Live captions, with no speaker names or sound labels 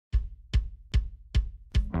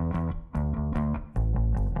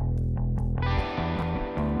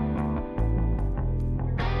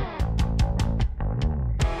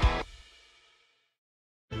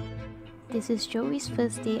This is Joey's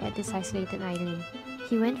first day at this isolated island.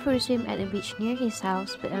 He went for a swim at a beach near his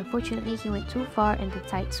house, but unfortunately he went too far and the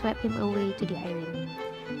tide swept him away to the island.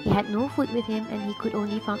 He had no food with him and he could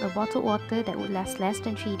only find a bottled water that would last less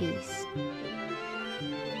than 3 days.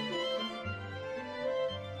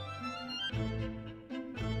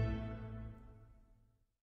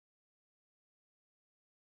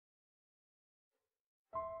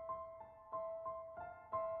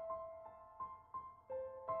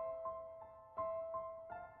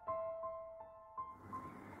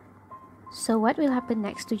 So what will happen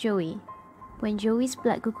next to Joey? When Joey's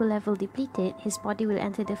blood glucose level depleted, his body will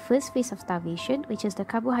enter the first phase of starvation, which is the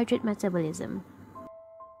carbohydrate metabolism.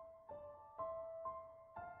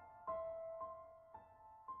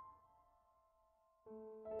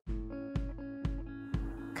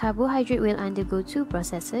 Carbohydrate will undergo two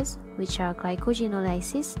processes, which are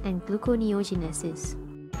glycogenolysis and gluconeogenesis.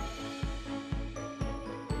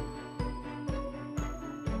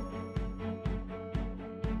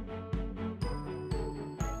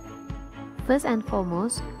 First and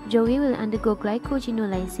foremost, Joey will undergo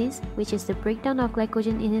glycogenolysis, which is the breakdown of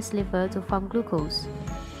glycogen in his liver to form glucose.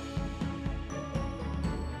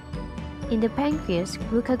 In the pancreas,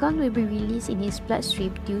 glucagon will be released in his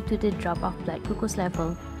bloodstream due to the drop of blood glucose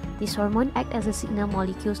level. This hormone acts as a signal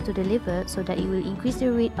molecule to the liver so that it will increase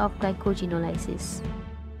the rate of glycogenolysis.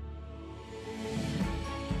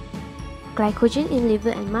 Glycogen in liver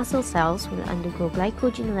and muscle cells will undergo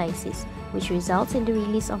glycogenolysis, which results in the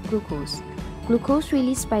release of glucose. Glucose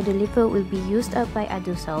released by the liver will be used up by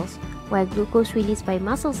other cells, while glucose released by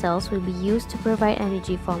muscle cells will be used to provide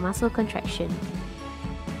energy for muscle contraction.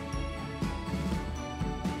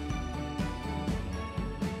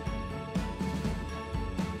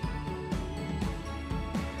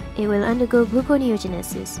 It will undergo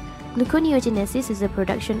gluconeogenesis. Gluconeogenesis is the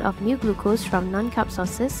production of new glucose from non-carb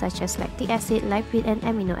sources such as lactic acid, lipid, and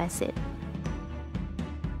amino acid.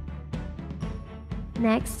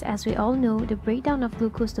 Next, as we all know, the breakdown of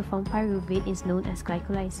glucose to form pyruvate is known as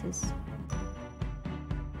glycolysis.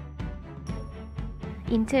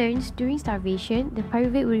 In turn, during starvation, the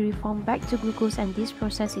pyruvate will reform back to glucose and this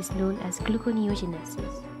process is known as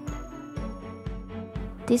gluconeogenesis.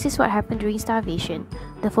 This is what happened during starvation.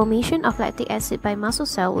 The formation of lactic acid by muscle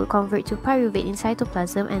cell will convert to pyruvate in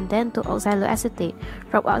cytoplasm and then to oxaloacetate,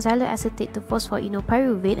 from oxaloacetate to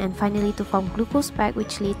phosphoenopyruvate and finally to form glucose back,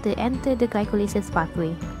 which later enter the glycolysis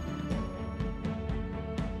pathway.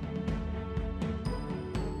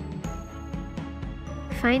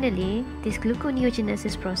 Finally, this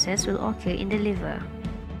gluconeogenesis process will occur in the liver.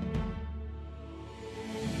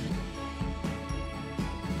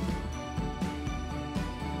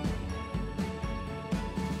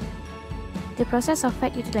 The process of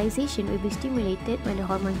fat utilization will be stimulated when the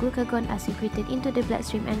hormone glucagon are secreted into the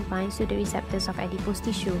bloodstream and binds to the receptors of adipose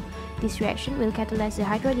tissue. This reaction will catalyze the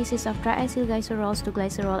hydrolysis of triacylglycerols to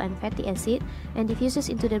glycerol and fatty acid and diffuses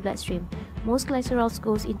into the bloodstream. Most glycerols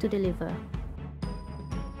goes into the liver.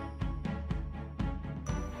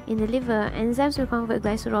 In the liver, enzymes will convert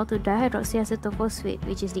glycerol to dihydroxyacetophosphate,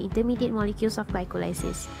 which is the intermediate molecules of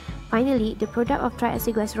glycolysis. Finally, the product of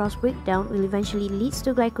triacylglycerols breakdown will eventually lead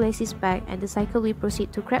to glycolysis back and the cycle will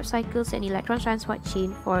proceed to Krebs cycles and electron transport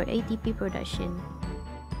chain for ATP production.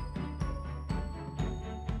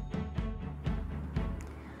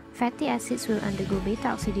 Fatty acids will undergo beta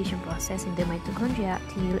oxidation process in the mitochondria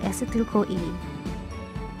to yield acetyl-CoA.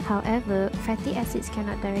 However, fatty acids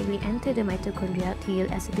cannot directly enter the mitochondria to yield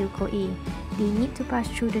acetyl-CoA. They need to pass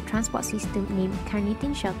through the transport system named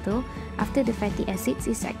carnitine shuttle after the fatty acids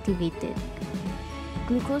is activated.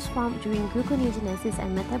 Glucose formed during gluconeogenesis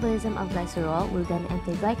and metabolism of glycerol will then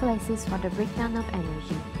enter glycolysis for the breakdown of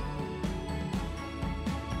energy.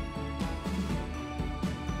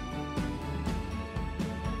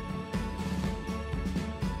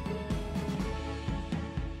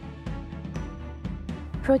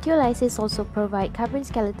 Proteolysis also provide carbon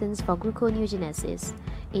skeletons for gluconeogenesis.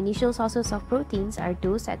 Initial sources of proteins are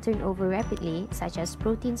those that turn over rapidly, such as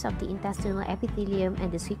proteins of the intestinal epithelium and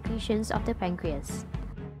the secretions of the pancreas.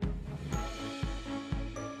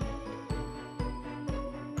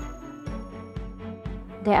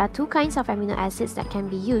 There are two kinds of amino acids that can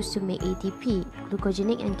be used to make ATP,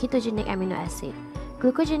 glucogenic and ketogenic amino acid.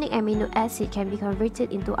 Glucogenic amino acid can be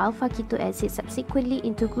converted into alpha-keto acid subsequently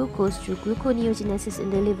into glucose through gluconeogenesis in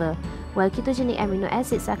the liver, while ketogenic amino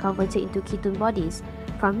acids are converted into ketone bodies.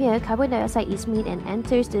 From here, carbon dioxide is made and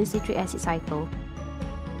enters the citric acid cycle.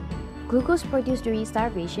 Glucose produced during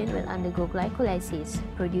starvation will undergo glycolysis,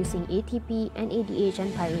 producing ATP, NADH,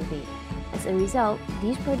 and pyruvate. As a result,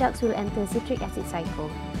 these products will enter citric acid cycle.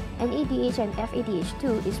 NADH and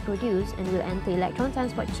FADH2 is produced and will enter electron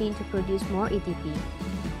transport chain to produce more ATP.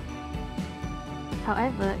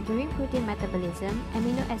 However, during protein metabolism,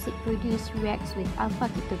 amino acid produced reacts with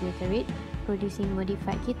alpha-ketoglutarate, producing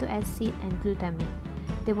modified keto acid and glutamate.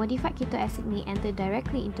 The modified keto acid may enter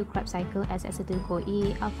directly into Krebs cycle as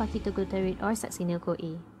acetyl-CoA, alpha-ketoglutarate or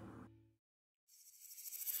succinyl-CoA.